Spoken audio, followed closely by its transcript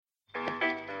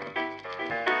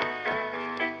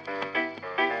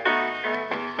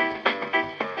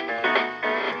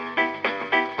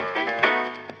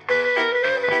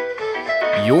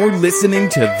You're listening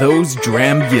to Those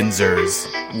Dram Yinzers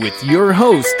with your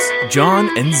hosts, John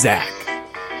and Zach.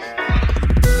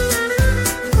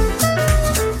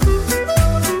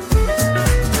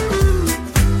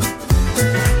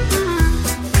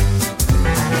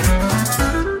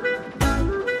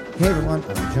 Hey everyone,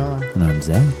 I'm John. And I'm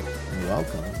Zach. And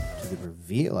welcome to the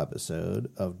reveal episode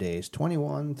of days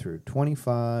 21 through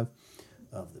 25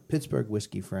 of the Pittsburgh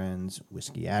Whiskey Friends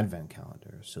Whiskey Advent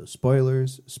Calendar. So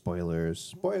spoilers.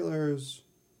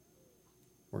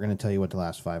 We're going to tell you what the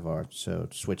last 5 are, so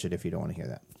switch it if you don't want to hear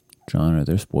that. John, are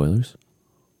there spoilers?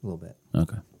 A little bit.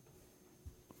 Okay.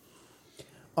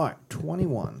 All right,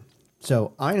 21.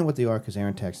 So I know what they are because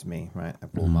Aaron texted me, right? I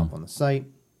pull them up on the site.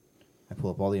 I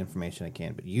pull up all the information I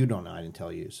can, but you don't know. I didn't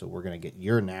tell you, so we're going to get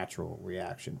your natural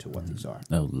reaction to what these are.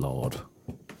 Oh, Lord.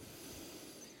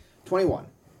 21.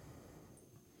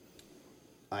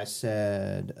 I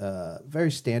said very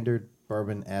standard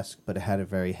bourbon-esque, but it had a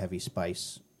very heavy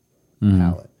spice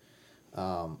palate.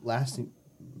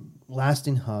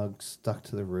 Lasting hug, stuck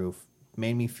to the roof.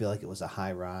 Made me feel like it was a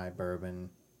high rye bourbon,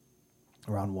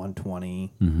 around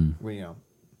 120. You know,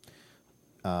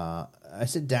 I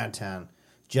said downtown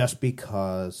just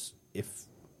because if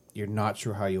you're not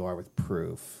sure how you are with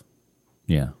proof,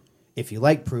 Yeah. if you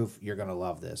like proof, you're going to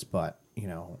love this. But, you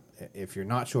know, if you're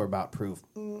not sure about proof,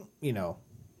 you know,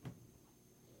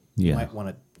 you might want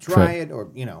to try it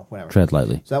or, you know, whatever. Tread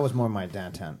lightly. So that was more my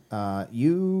downtown.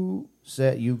 You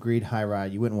said you agreed high rye.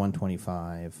 You went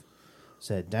 125.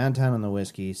 Said downtown on the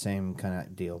whiskey, same kind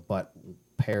of deal, but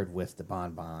paired with the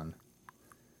bonbon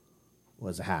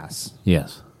was a Haas.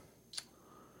 Yes.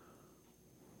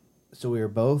 So we were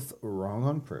both wrong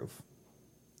on proof.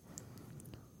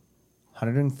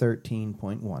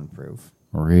 113.1 proof.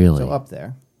 Really? So up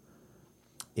there.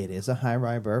 It is a high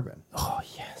rye bourbon. Oh,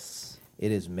 yes.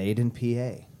 It is made in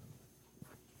PA.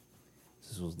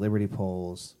 This was Liberty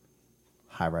Pole's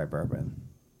high rye bourbon,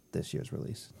 this year's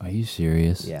release. Are you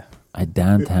serious? Yeah. I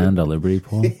downtown to Liberty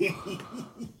Pole?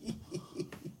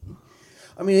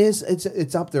 I mean,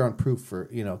 it's up there on proof for,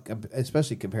 you know,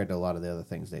 especially compared to a lot of the other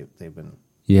things they've been.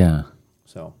 Yeah.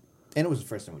 So, and it was the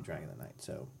first time we drank it that night,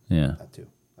 so Yeah. that too.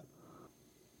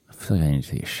 I feel like I need to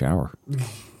take a shower.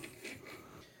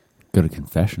 Go to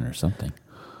confession or something.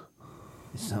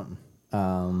 Something.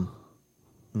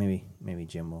 Maybe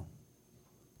Jim will.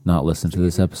 Not listen to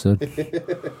this episode?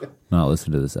 Not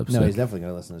listen to this episode. No, he's definitely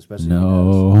going to listen, especially.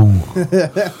 No.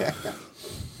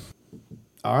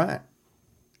 All right.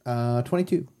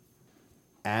 22.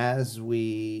 As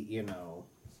we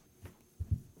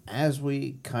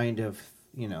kind of,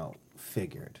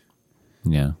 figured.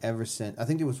 Yeah. Ever since, I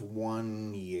think there was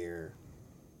 1 year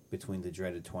between the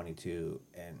dreaded 22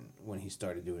 and when he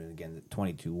started doing it again. The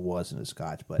 22 wasn't a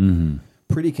Scotch, but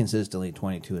pretty consistently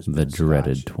 22 has been The a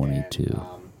dreaded Scotch. 22. And,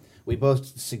 we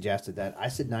both suggested that. I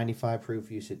said 95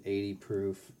 proof. You said 80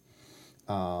 proof.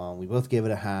 We both gave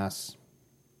it a Haas.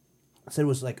 I said it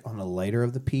was like on the lighter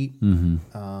of the peat.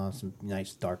 Some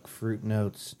nice dark fruit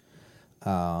notes,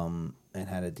 and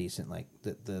had a decent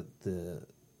the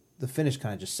finish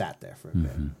kind of just sat there for a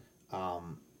bit.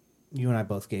 You and I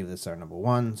both gave this our number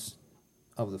ones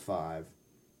of the 5.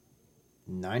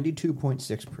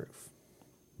 92.6 proof.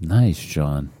 Nice,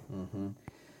 John.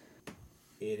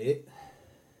 It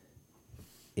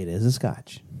is a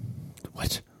Scotch.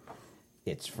 What?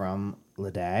 It's from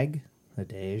Ledage,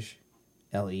 Ledaig.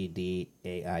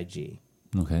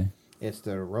 Okay. It's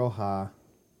the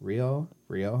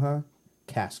Rioja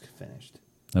cask finished.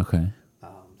 Okay.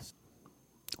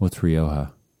 What's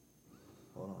Rioja?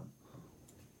 Hold on.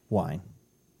 Wine.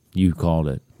 You called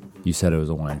it. You said it was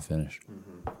a wine finish.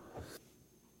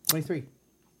 23.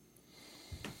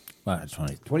 Wow,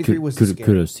 20. 23 was the scary.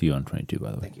 Kudos to you on 22,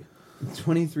 by the way. Thank you.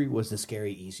 23 was the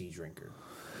scary easy drinker.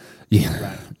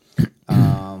 Yeah.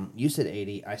 Right. You said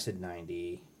 80. I said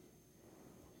 90.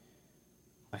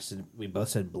 We both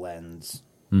said blends.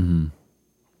 I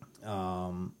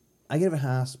gave it a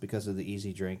Haas because of the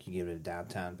easy drink. You gave it a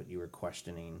downtown, but you were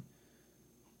questioning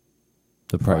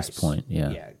The price point, yeah.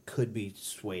 Yeah, it could be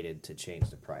swayed to change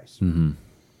the price.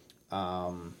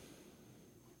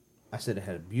 I said it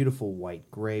had a beautiful white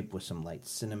grape with some light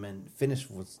cinnamon. Finish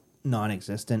was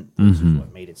non-existent, which is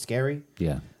what made it scary.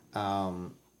 Yeah.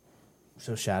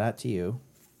 So shout out to you.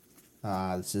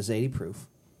 This is 80 proof.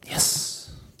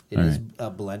 Yes. It is a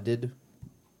blended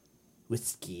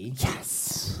whiskey.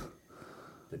 Yes.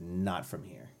 But not from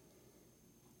here.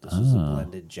 This is a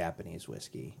blended Japanese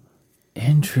whiskey.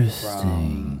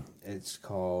 Interesting. It's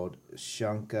called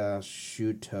Shunka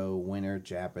Shuto Winter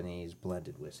Japanese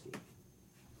Blended Whiskey.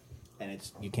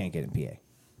 And you can't get it in PA.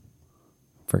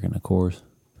 Freaking of course.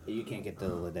 You can't get the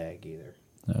Ledag either.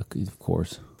 Of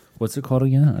course. What's it called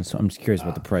again? I'm just curious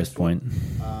about the price point.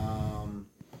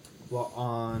 Well,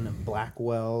 on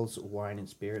Blackwell's Wine and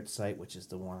Spirits site, which is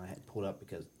the one I had pulled up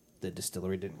because the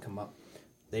distillery didn't come up,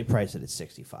 they priced it at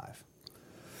 $65.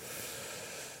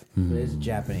 But it's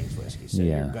Japanese whiskey, so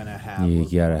you're gonna have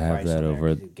gotta have that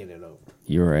over. To get it over.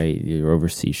 You're right. You're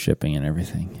overseas shipping and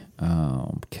everything.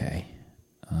 Okay.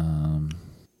 I'm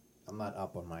not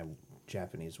up on my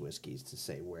Japanese whiskeys to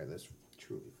say where this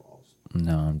truly falls.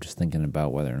 No, I'm just thinking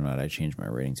about whether or not I change my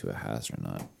rating to a Haas or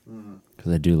not,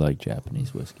 because I do like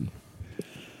Japanese whiskey.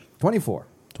 24.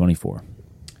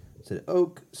 It said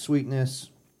oak,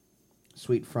 sweetness,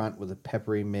 sweet front with a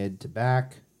peppery mid to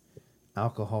back.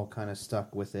 Alcohol kind of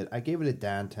stuck with it. I gave it a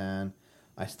Dantan.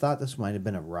 I thought this might have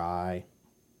been a rye.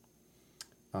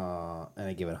 And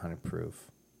I gave it 100 proof.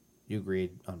 You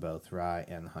agreed on both rye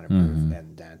and 100 proof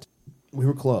and Dantan. We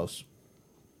were close.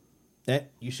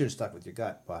 You should have stuck with your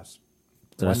gut, boss.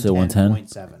 Did I say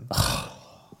 110?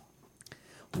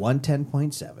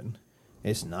 110.7.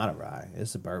 It's not a rye.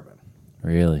 It's a bourbon.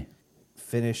 Really?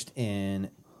 Finished in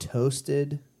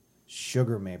toasted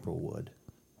sugar maple wood.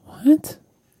 What?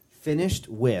 Finished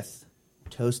with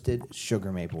toasted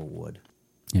sugar maple wood.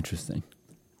 Interesting.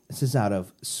 This is out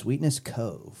of Sweetness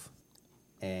Cove,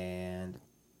 and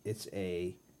it's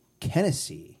a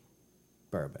Tennessee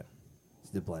bourbon.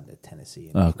 It's the blended Tennessee.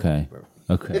 And Okay.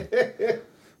 Okay.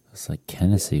 It's like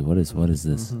Tennessee. What is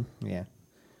this? Mm-hmm. Yeah.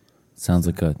 Sounds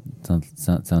like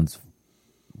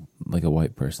a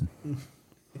white person.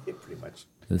 Pretty much.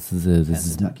 This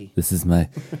is Kentucky. This is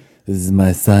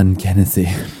my son, Tennessee.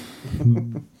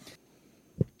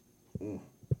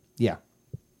 Yeah.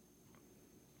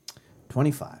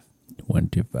 25.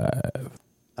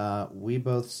 We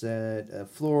both said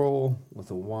floral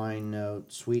with a wine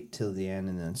note, sweet till the end,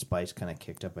 and then spice kind of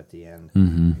kicked up at the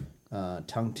end.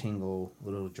 Tongue tingle, a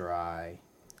little dry,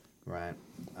 right?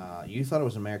 You thought it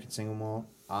was American single malt.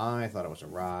 I thought it was a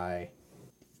rye.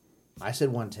 I said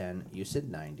 110. You said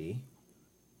 90.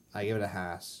 I gave it a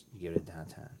Haas. You gave it a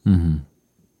Dantan.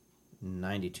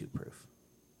 92 proof.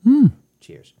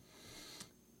 Cheers.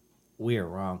 We are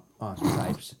wrong on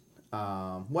types.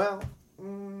 I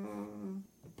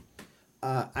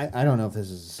don't know if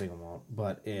this is a single malt,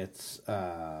 but it's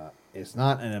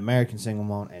not an American single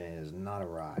malt, and it is not a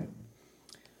rye.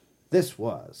 This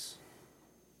was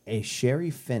a sherry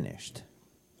finished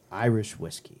Irish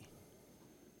whiskey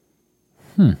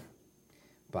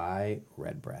by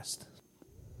Redbreast.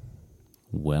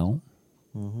 Well,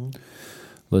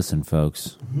 listen,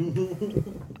 folks.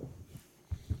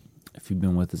 If you've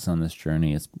been with us on this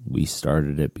journey, we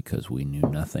started it because we knew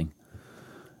nothing,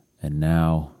 and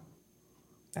now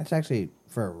that's actually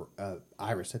for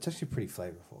Irish. That's actually pretty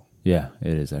flavorful. Yeah,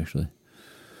 it is actually.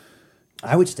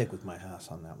 I would stick with my house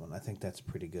on that one. I think that's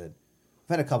pretty good.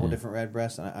 I've had a couple different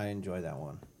Redbreasts, and I enjoy that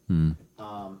one.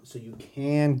 So you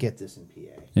can get this in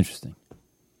PA. Interesting.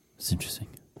 It's interesting.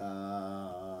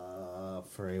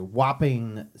 For a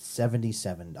whopping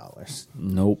 $77.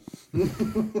 Nope.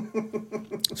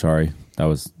 Sorry, that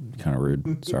was kind of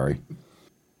rude. Sorry.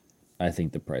 I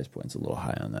think the price point's a little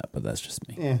high on that, but that's just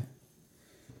me. Yeah.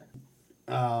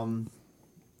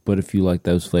 But if you like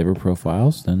those flavor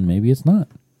profiles, then maybe it's not.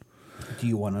 Do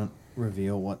you want to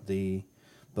reveal what the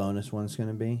bonus one's going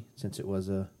to be, since it was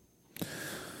a...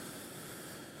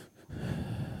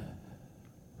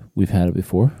 We've had it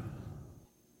before?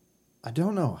 I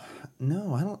don't know.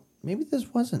 No, I don't. Maybe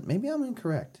this wasn't. Maybe I'm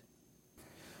incorrect.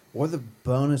 Or the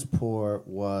bonus pour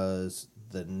was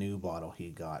the new bottle he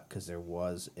got, because there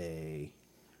was a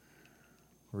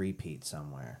repeat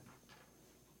somewhere.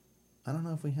 I don't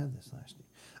know if we had this last year.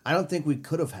 I don't think we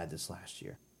could have had this last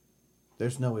year.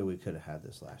 There's no way we could have had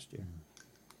this last year.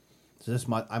 So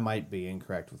I might be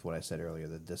incorrect with what I said earlier,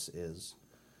 that this is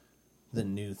the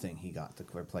new thing he got to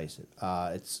replace it.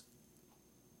 It's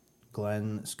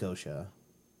Glen Scotia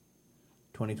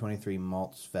 2023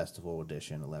 Malts Festival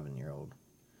Edition 11-year-old.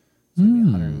 It's going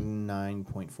to be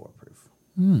 109.4 proof.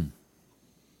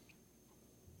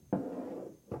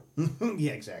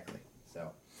 Yeah, exactly.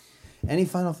 So, any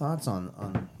final thoughts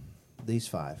on these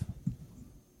five?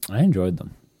 I enjoyed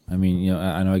them. I mean,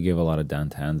 I know I gave a lot of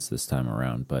downtowns this time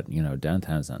around, but,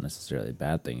 downtown's not necessarily a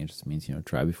bad thing. It just means,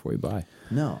 try before you buy.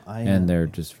 No, and they're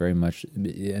just very much,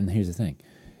 and here's the thing.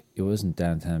 It wasn't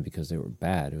downtown because they were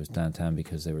bad. It was downtown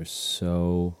because they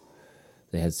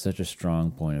had such a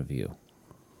strong point of view.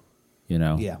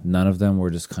 Yeah. None of them were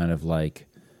just kind of like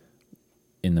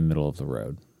in the middle of the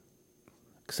road.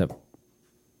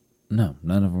 None of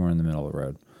them were in the middle of the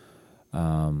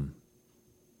road.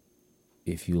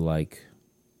 If you like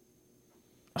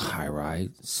high rye,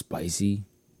 spicy,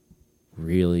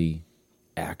 really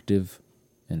active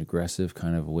and aggressive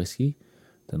kind of whiskey,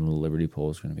 then the Liberty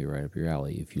Pole is going to be right up your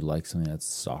alley. If you like something that's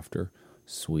softer,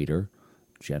 sweeter,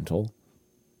 gentle,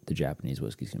 the Japanese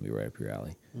whiskey is going to be right up your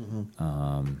alley.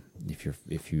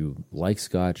 If you like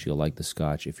Scotch, you'll like the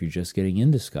Scotch. If you're just getting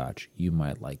into Scotch, you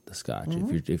might like the Scotch.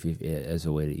 If as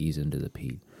a way to ease into the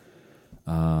peat.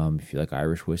 If you like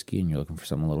Irish whiskey and you're looking for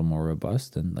something a little more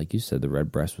robust, then like you said, the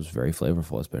Redbreast was very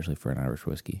flavorful, especially for an Irish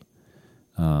whiskey.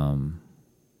 So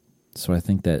I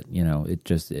think that it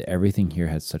just everything here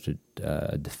had such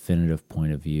a definitive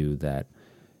point of view that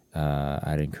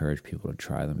I'd encourage people to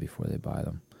try them before they buy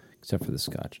them. Except for the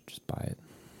Scotch, just buy it.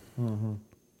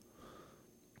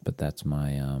 But that's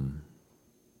my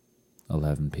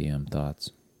 11 p.m.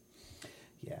 thoughts.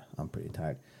 Yeah, I'm pretty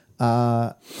tired.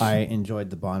 I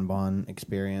enjoyed the bonbon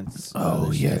experience.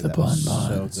 Oh yeah, the bonbons.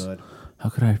 So good. How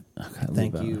could I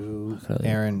Thank you,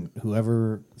 Aaron.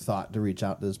 Whoever thought to reach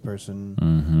out to this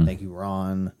person. Thank you,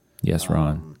 Ron. Yes,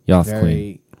 Ron. Y'all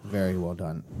queen. Very well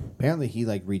done. Apparently, he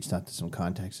reached out to some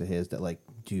contacts of his that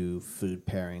do food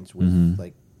pairings with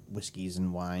whiskeys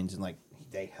and wines, and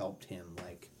they helped him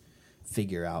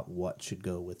figure out what should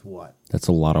go with what. That's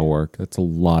a lot of work. That's a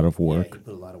lot of work. Yeah, he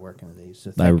put a lot of work into these.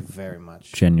 So thank you very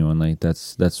much. Genuinely,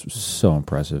 that's so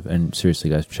impressive. And seriously,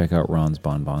 guys, check out Ron's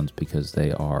bonbons because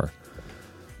they are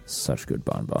such good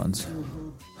bonbons.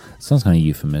 It sounds kind of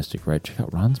euphemistic, right? Check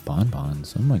out Ron's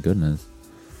bonbons. Oh my goodness.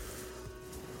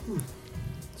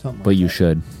 But you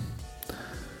should.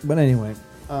 But anyway,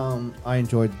 I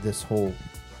enjoyed this whole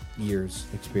year's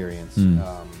experience.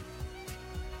 Yeah,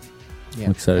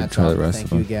 I'm excited to try the rest of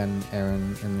them. Thank you again,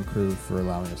 Aaron and the crew, for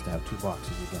allowing us to have 2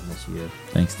 boxes again this year.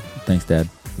 Thanks, Dad.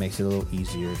 Makes it a little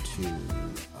easier to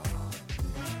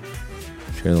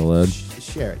share the load.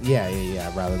 Share it, yeah.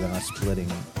 Rather than us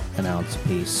splitting an ounce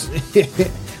apiece,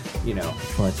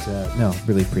 But no,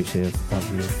 really appreciative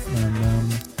of you.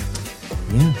 And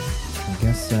I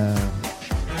guess the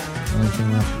only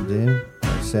thing left to do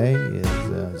or say is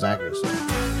Zachary.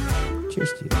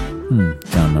 Cheers to you,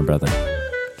 John, my brother.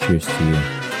 Cheers to you.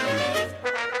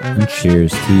 And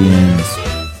cheers to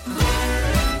you.